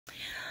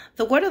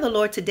The word of the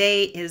Lord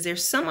today is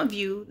there's some of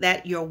you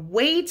that you're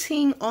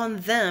waiting on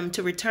them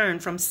to return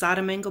from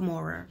Sodom and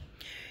Gomorrah.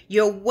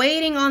 You're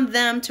waiting on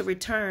them to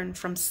return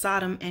from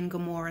Sodom and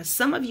Gomorrah.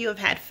 Some of you have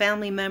had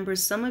family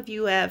members. Some of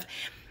you have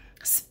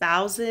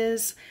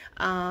spouses,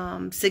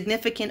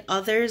 significant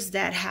others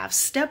that have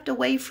stepped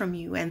away from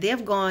you and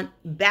they've gone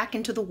back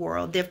into the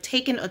world. They've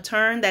taken a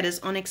turn that is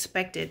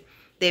unexpected.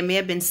 They may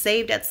have been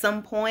saved at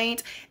some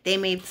point. They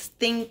may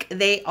think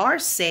they are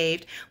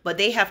saved, but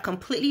they have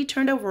completely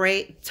turned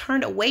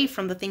away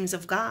from the things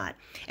of God.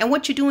 And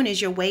what you're doing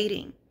is you're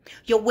waiting.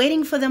 You're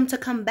waiting for them to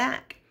come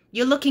back.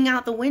 You're looking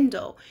out the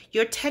window.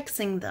 You're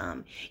texting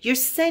them. You're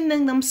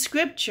sending them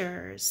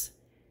scriptures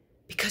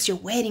because you're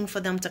waiting for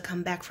them to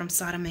come back from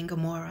Sodom and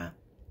Gomorrah.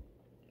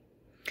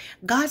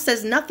 God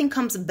says nothing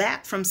comes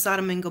back from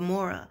Sodom and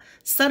Gomorrah.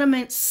 Sodom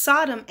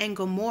and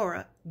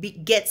Gomorrah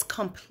gets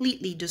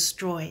completely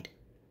destroyed.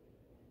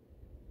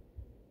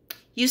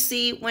 You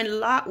see, when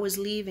Lot was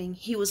leaving,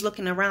 he was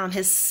looking around.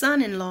 His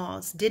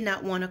son-in-laws did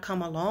not want to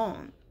come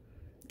along.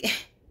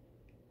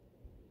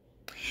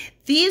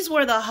 These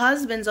were the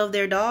husbands of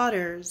their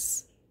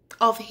daughters,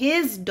 of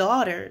his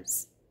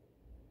daughters.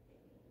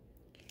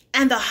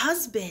 And the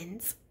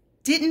husbands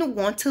didn't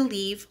want to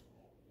leave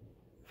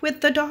with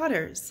the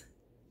daughters.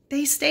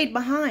 They stayed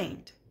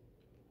behind.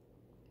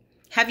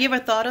 Have you ever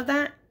thought of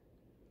that?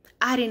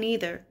 I didn't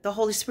either. The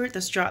Holy Spirit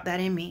just dropped that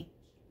in me.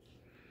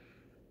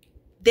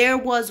 There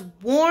was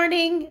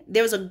warning.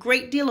 There was a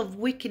great deal of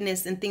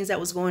wickedness and things that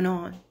was going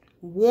on.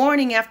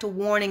 Warning after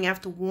warning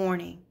after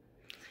warning.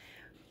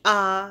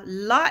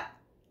 Lot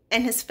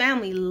and his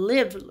family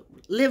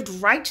lived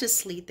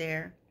righteously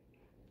there.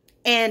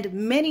 And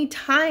many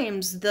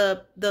times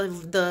the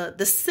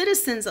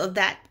citizens of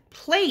that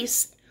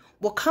place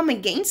will come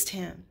against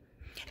him.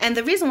 And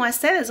the reason why I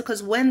say that is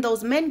because when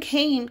those men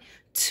came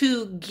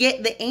to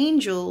get the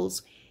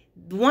angels,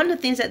 one of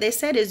the things that they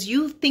said is,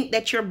 you think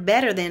that you're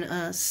better than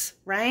us,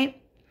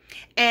 right?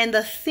 And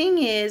the thing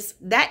is,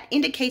 that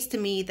indicates to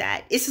me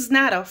that this is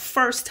not a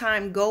first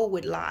time go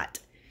with Lot.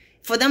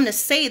 For them to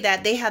say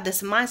that, they have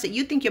this mindset,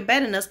 you think you're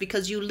better than us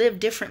because you live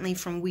differently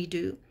from we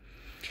do.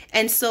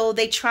 And so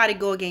they try to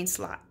go against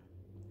Lot.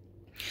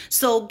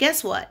 So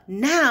guess what?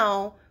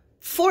 Now,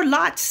 for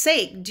Lot's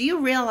sake, do you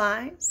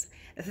realize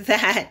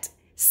that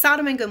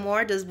Sodom and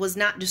Gomorrah was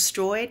not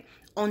destroyed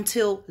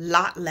until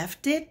Lot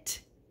left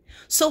it?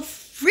 So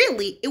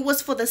really, it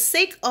was for the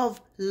sake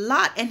of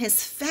Lot and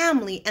his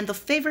family and the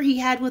favor he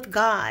had with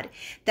God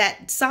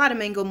that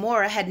Sodom and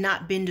Gomorrah had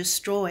not been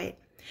destroyed.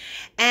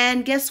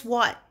 And guess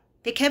what?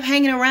 They kept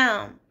hanging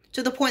around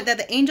to the point that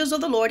the angels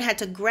of the Lord had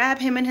to grab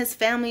him and his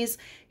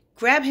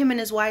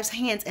wife's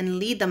hands and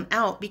lead them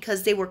out,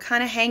 because they were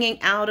kind of hanging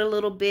out a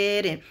little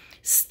bit and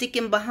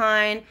sticking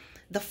behind.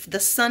 The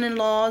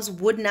son-in-laws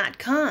would not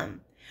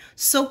come.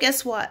 So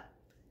guess what?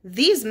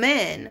 These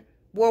men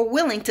were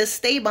willing to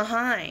stay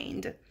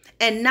behind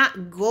and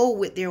not go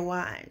with their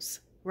wives,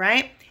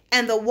 right?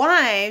 And the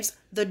wives,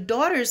 the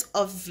daughters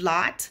of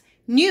Lot,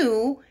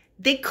 knew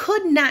they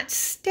could not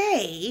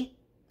stay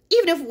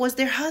even if it was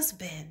their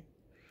husband,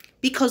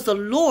 because the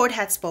Lord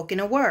had spoken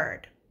a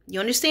word. You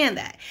understand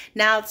that?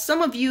 Now,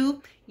 some of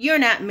you, you're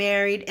not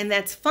married, and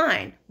that's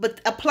fine,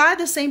 but apply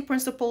the same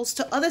principles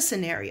to other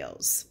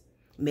scenarios.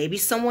 Maybe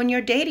someone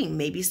you're dating,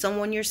 maybe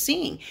someone you're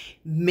seeing,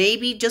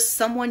 maybe just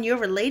someone you're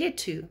related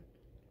to.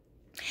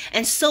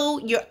 And so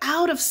you're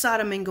out of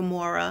Sodom and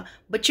Gomorrah,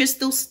 but you're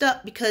still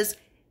stuck because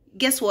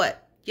guess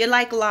what? You're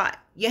like Lot.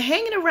 You're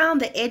hanging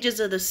around the edges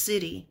of the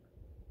city.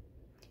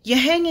 You're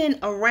hanging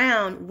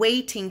around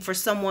waiting for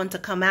someone to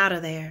come out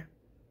of there.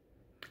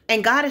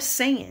 And God is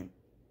saying,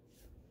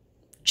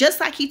 just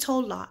like he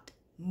told Lot,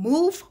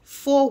 move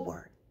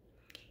forward.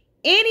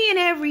 Any and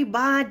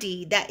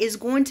everybody that is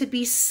going to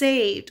be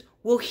saved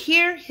will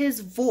hear his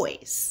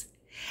voice,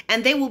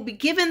 and they will be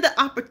given the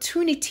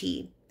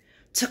opportunity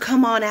to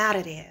come on out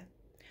of there.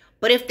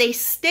 But if they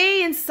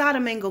stay in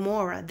Sodom and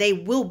Gomorrah, they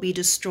will be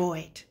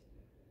destroyed.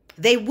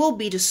 They will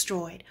be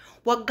destroyed.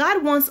 What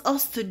God wants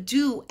us to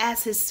do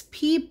as his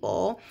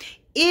people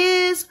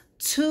is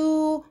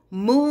to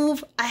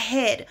move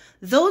ahead.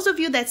 Those of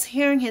you that's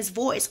hearing his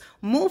voice,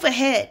 move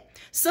ahead.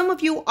 Some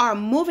of you are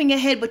moving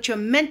ahead, but you're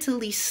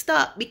mentally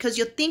stuck because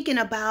you're thinking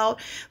about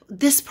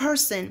this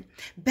person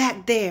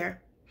back there.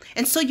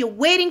 And so you're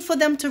waiting for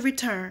them to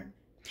return.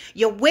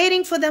 You're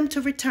waiting for them to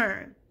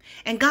return.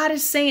 And God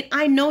is saying,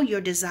 I know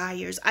your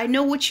desires. I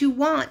know what you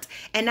want.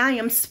 And I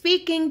am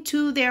speaking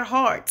to their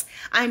hearts.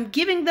 I'm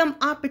giving them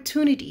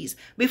opportunities.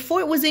 Before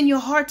it was in your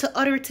heart to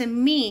utter to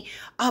me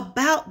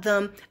about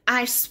them,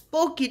 I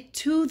spoke it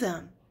to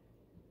them.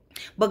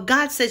 But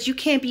God says you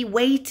can't be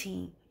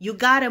waiting. You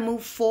got to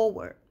move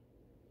forward.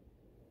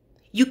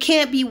 You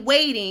can't be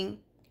waiting.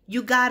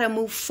 You got to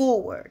move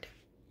forward.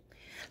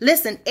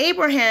 Listen,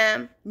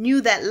 Abraham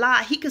knew that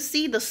Lot, he could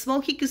see the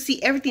smoke. He could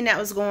see everything that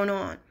was going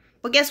on.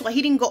 But guess what?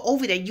 He didn't go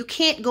over there. You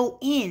can't go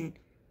in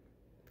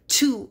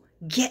to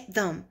get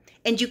them,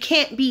 and you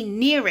can't be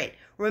near it.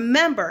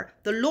 Remember,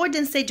 the Lord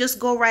didn't say just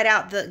go right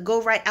out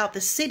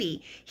the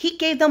city. He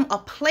gave them a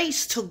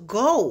place to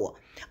go.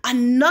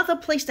 another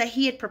place that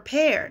he had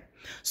prepared.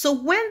 So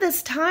when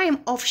this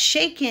time of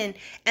shaking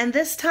and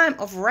this time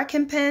of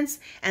recompense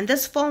and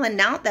this falling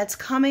out that's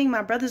coming,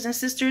 my brothers and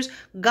sisters,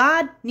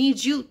 God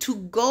needs you to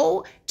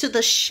go to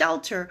the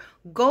shelter,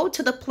 go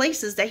to the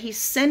places that he's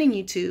sending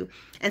you to,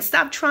 and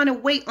stop trying to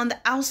wait on the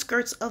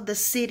outskirts of the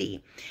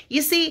city.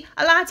 You see,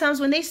 a lot of times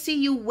when they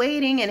see you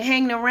waiting and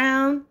hanging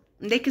around,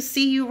 they can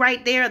see you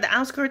right there at the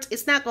outskirts,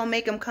 it's not going to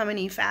make them come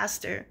any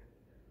faster.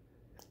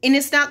 And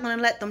it's not going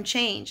to let them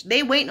change.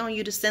 They waiting on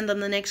you to send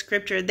them the next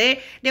scripture. They're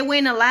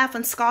waiting to laugh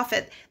and scoff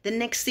at the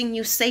next thing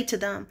you say to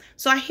them.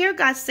 So I hear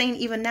God saying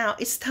even now,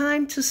 it's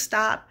time to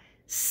stop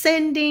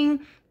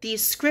sending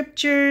these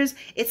scriptures.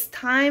 It's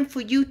time for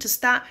you to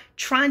stop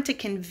trying to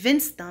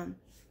convince them.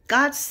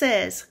 God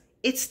says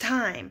it's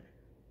time.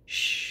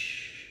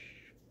 Shh.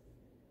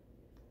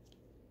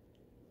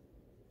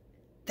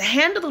 The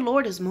hand of the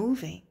Lord is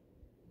moving.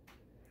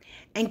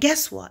 And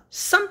guess what?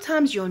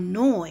 Sometimes your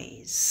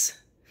noise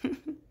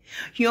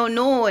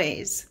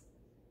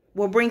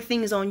will bring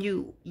things on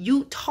you.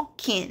 You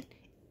talking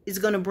is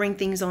going to bring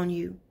things on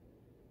you.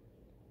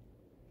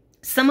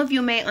 Some of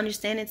you may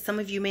understand it. Some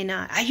of you may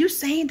not. Are you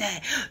saying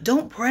that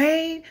don't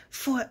pray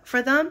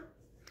for them?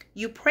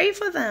 You pray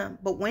for them.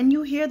 But when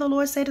you hear the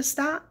Lord say to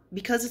stop,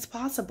 because it's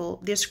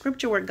possible, there's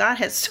scripture where God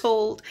has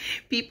told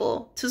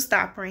people to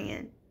stop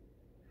praying.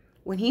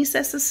 When he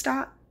says to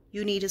stop,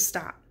 you need to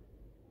stop.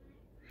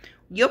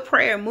 Your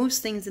prayer moves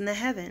things in the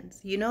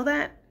heavens. You know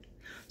that?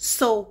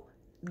 So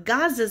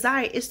God's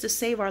desire is to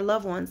save our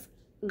loved ones.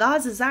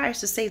 God's desire is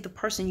to save the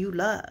person you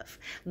love.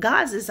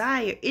 God's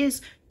desire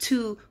is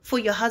for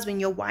your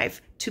husband, your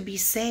wife to be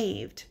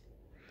saved.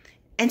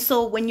 And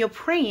so when you're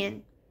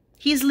praying,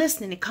 he's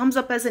listening. It comes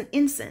up as an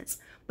incense.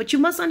 But you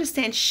must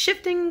understand,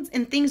 shiftings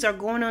and things are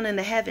going on in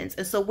the heavens.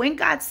 And so when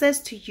God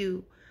says to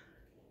you,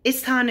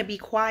 it's time to be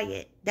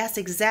quiet, that's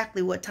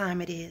exactly what time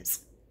it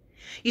is.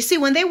 You see,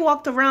 when they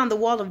walked around the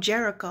wall of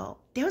Jericho,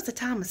 there was a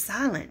time of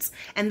silence,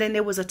 and then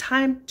there was a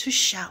time to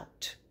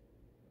shout.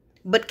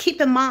 But keep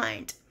in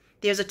mind,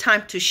 there's a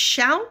time to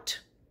shout,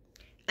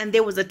 and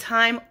there was a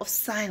time of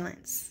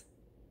silence.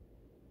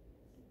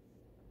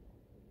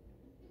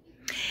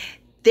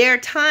 There are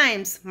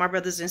times, my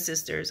brothers and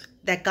sisters,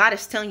 that God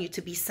is telling you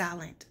to be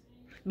silent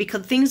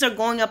because things are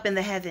going up in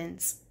the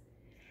heavens.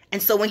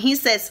 And so when he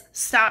says,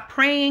 stop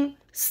praying,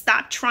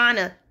 stop trying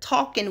to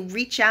talk and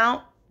reach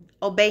out,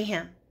 obey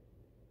him.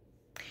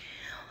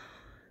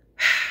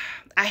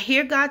 I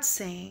hear God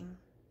saying,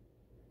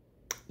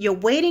 you're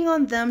waiting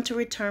on them to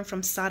return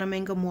from Sodom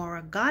and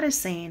Gomorrah. God is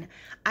saying,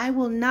 I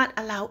will not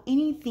allow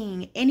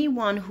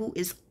anyone who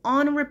is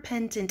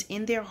unrepentant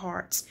in their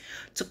hearts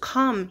to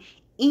come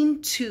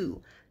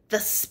into the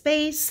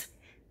space,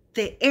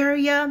 the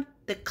area,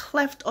 the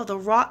cleft or the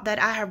rock that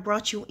I have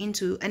brought you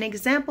into. An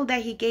example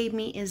that he gave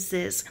me is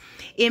this.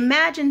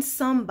 Imagine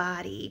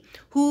somebody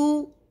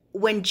who,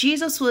 when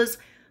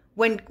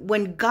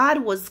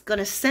God was going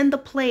to send the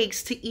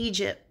plagues to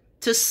Egypt,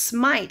 to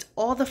smite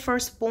all the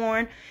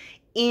firstborn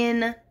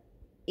in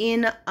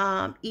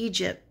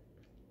Egypt,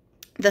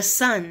 the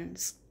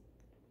sons.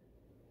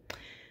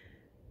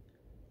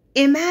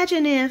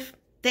 Imagine if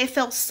they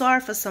felt sorry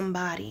for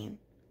somebody.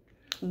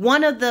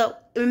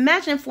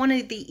 Imagine if one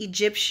of the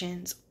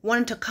Egyptians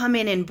wanted to come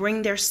in and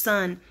bring their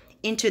son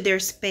into their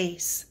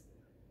space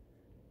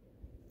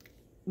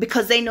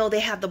because they know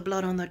they have the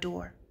blood on the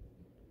door.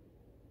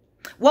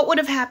 What would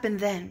have happened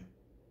then?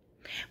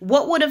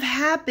 What would have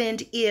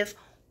happened if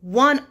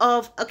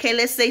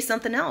let's say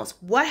something else.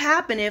 What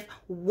happened if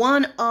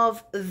one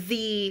of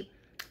the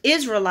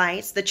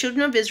Israelites, the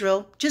children of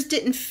Israel, just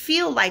didn't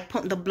feel like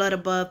putting the blood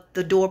above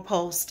the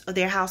doorpost of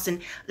their house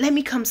and let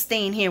me come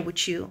stay in here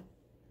with you?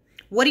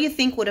 What do you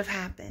think would have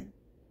happened?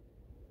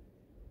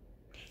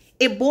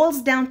 It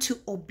boils down to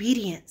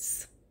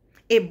obedience.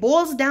 It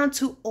boils down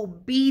to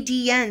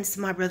obedience,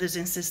 my brothers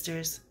and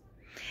sisters.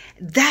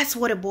 That's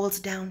what it boils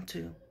down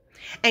to.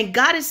 And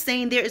God is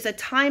saying there is a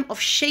time of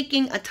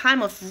shaking, a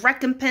time of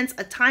recompense,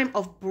 a time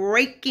of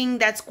breaking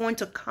that's going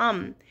to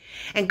come.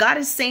 And God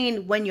is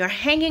saying when you're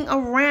hanging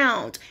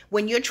around,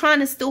 when you're trying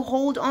to still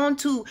hold on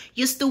to,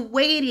 you're still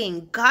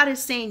waiting. God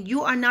is saying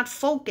you are not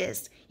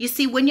focused. You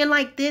see, when you're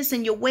like this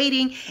and you're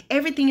waiting,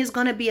 everything is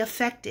going to be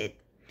affected.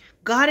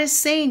 God is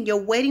saying you're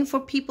waiting for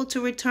people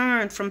to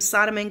return from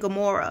Sodom and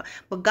Gomorrah.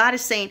 But God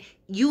is saying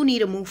you need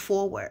to move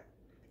forward.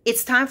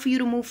 It's time for you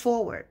to move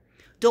forward.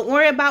 Don't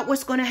worry about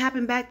what's going to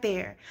happen back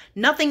there.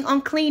 Nothing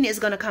unclean is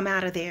going to come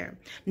out of there.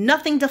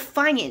 Nothing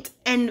defiant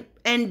and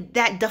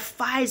that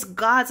defies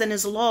God's and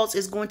his laws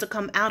is going to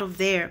come out of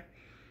there.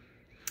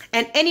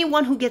 And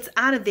anyone who gets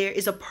out of there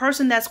is a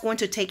person that's going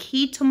to take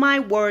heed to my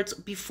words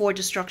before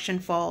destruction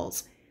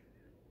falls.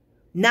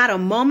 Not a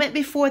moment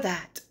before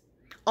that.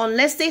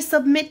 Unless they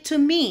submit to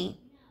me,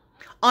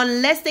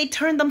 unless they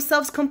turn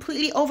themselves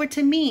completely over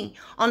to me,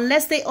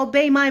 unless they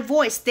obey my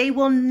voice, they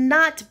will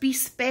not be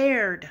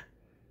spared.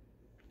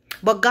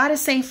 But God is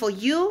saying for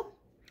you,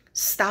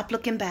 stop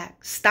looking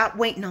back. Stop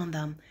waiting on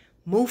them.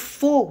 Move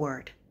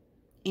forward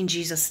in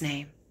Jesus'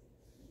 name.